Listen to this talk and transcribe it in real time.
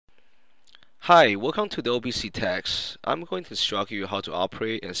Hi, welcome to the OPCTechs. I'm going to instruct you how to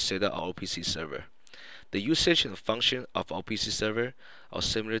operate and set up our OPC server. The usage and function of OPC server are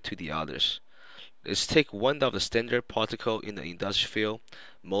similar to the others. Let's take one of the standard protocol in the industry field,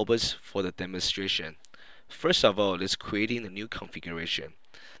 Modbus, for the demonstration. First of all, let's create a new configuration.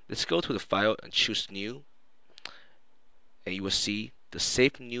 Let's go to the file and choose new, and you will see the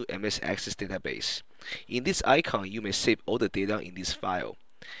Save New MS Access Database. In this icon, you may save all the data in this file.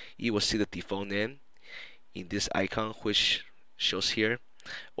 You will see the default name in this icon which shows here,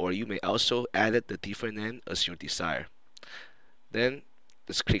 or you may also add the different name as your desire. Then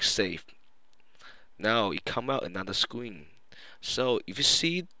let's click Save. Now it comes out another screen. So if you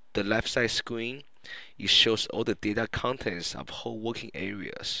see the left side screen, it shows all the data contents of whole working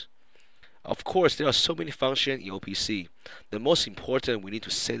areas. Of course, there are so many functions in OPC. The most important, we need to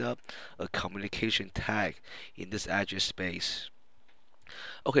set up a communication tag in this address space.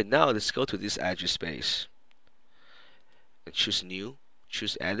 Okay, now let's go to this address space and choose new,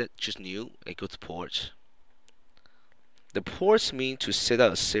 choose edit, choose new, and go to port. The ports mean to set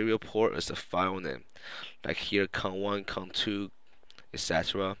up a serial port as a file name, like here COM1, COM2,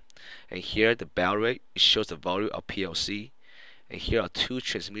 etc. And here the baud rate, it shows the value of PLC. And here are two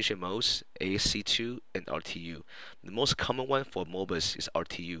transmission modes, ASC2 and RTU. The most common one for Modbus is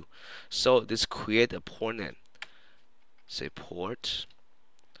RTU. So let's create a port name. Say port.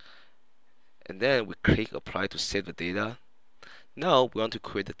 And then we click apply to save the data. Now we want to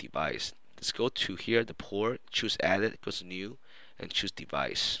create the device. Let's go to here, the port, choose edit, go to new, and choose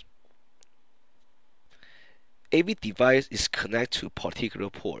device. Every device is connected to a particular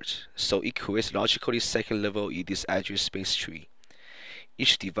port, so it creates logically second level in this address space tree.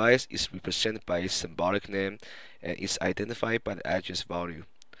 Each device is represented by a symbolic name and is identified by the address value.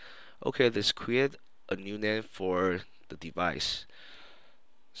 Okay, let's create a new name for the device.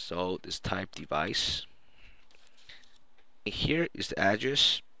 So let's type device. And here is the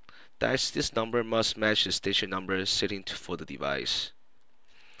address. This number must match the station number setting for the device.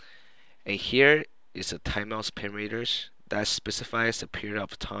 And here is the timeout parameters that specifies the period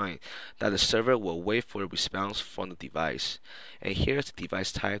of time that the server will wait for a response from the device. And here's the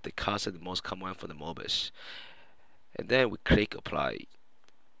device type that causes the most common one for the Modbus. And then we click apply.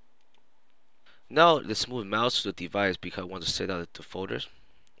 Now let's move the mouse to the device because I want to set up the folders.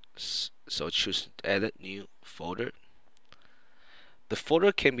 So choose edit new folder. The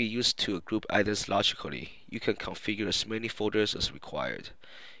folder can be used to group items logically. You can configure as many folders as required.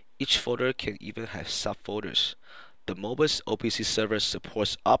 Each folder can even have subfolders. The Modbus OPC server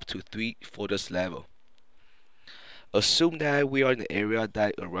supports up to 3 folders level. Assume that we are in an area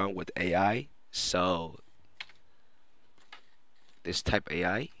that around with AI, so let's type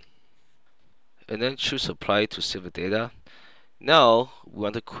AI and then choose apply to save the data. Now we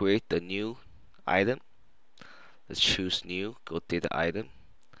want to create the new item. Let's choose new, go data item,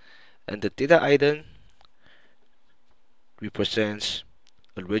 and the data item represents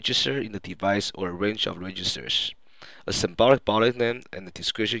a register in the device or a range of registers. A symbolic baud name and the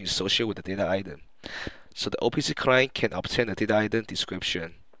description is associated with the data item. So the OPC client can obtain the data item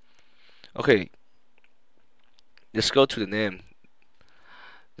description. Okay, let's go to the name.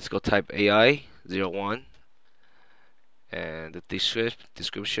 Let's go type AI01 and the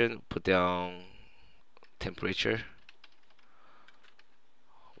description, put down temperature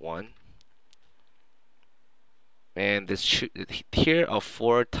 1. And here are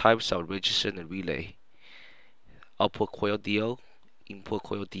 4 types of register and relay. Output coil DO, input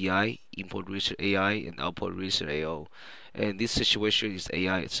coil DI, input register AI, and output register AO. And this situation is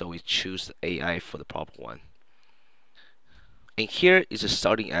AI, so we choose AI for the proper one. And here is the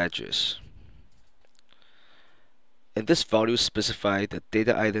starting address. And this value specifies the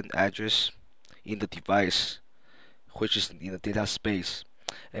data item address in the device, which is in the data space.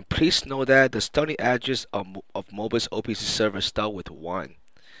 And please know that the starting address of Modbus OPC server start with 1.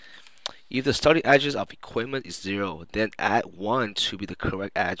 If the starting address of equipment is 0, then add 1 to be the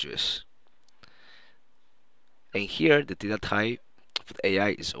correct address. And here the data type for the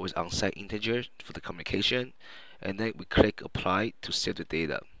AI is always on-site integer for the communication. And then we click apply to save the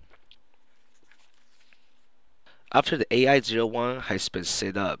data. After the AI01 has been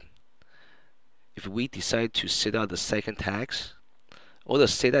set up, if we decide to set up the second tags, all the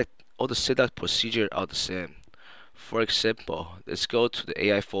setup procedures are the same. For example, let's go to the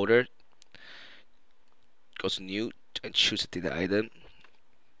AI folder, go to new and choose the data item.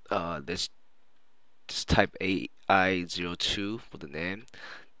 Let's just type AI02 for the name,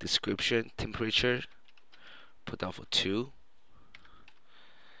 description, temperature, put down for 2,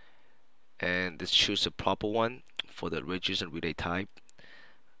 and let's choose the proper one for the register and relay type.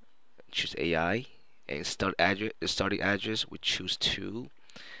 choose AI, and starting address we choose 2,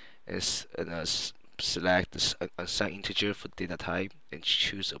 and select this unsigned integer for data type and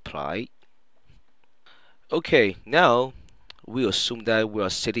choose apply. Okay, now we assume that we are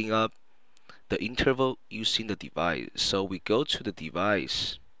setting up the interval using the device. So we go to the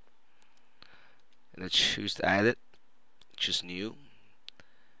device and then choose edit, choose new,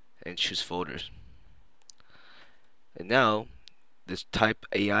 and choose folders. And now let's type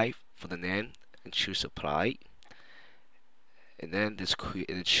AI for the name and choose apply. And then let's create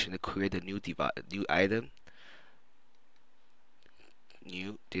a new item,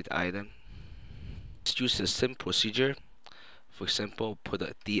 new data item. Let's use the same procedure. For example, put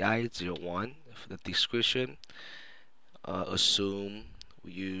a DI01 for the description. Assume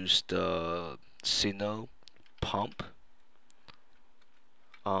we use the signal pump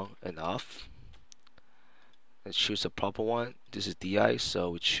on and off. And choose the proper one. This is DI,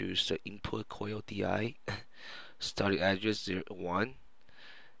 so we choose the input coil DI. Starting address 01,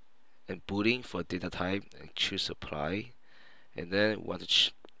 and booting for data type, and choose apply. And then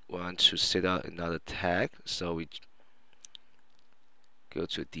want to set up another tag, so we go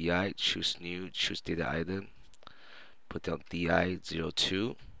to DI, choose new, choose data item, put down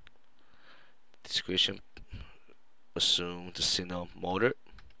DI02. Description, assume the signal motor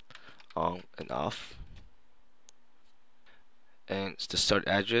on and off. And the start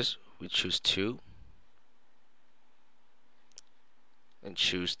address we choose 2, and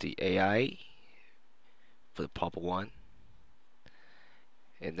choose the AI for the proper one,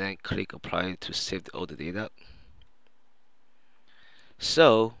 and then click apply to save all the data.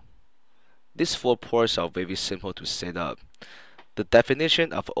 So these 4 ports are very simple to set up. The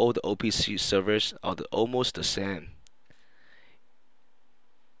definition of all the OPC servers are almost the same.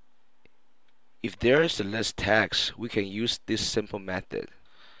 If there is less text, we can use this simple method.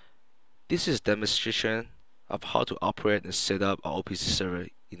 This is a demonstration of how to operate and set up our OPC server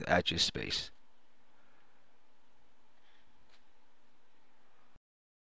in the address space.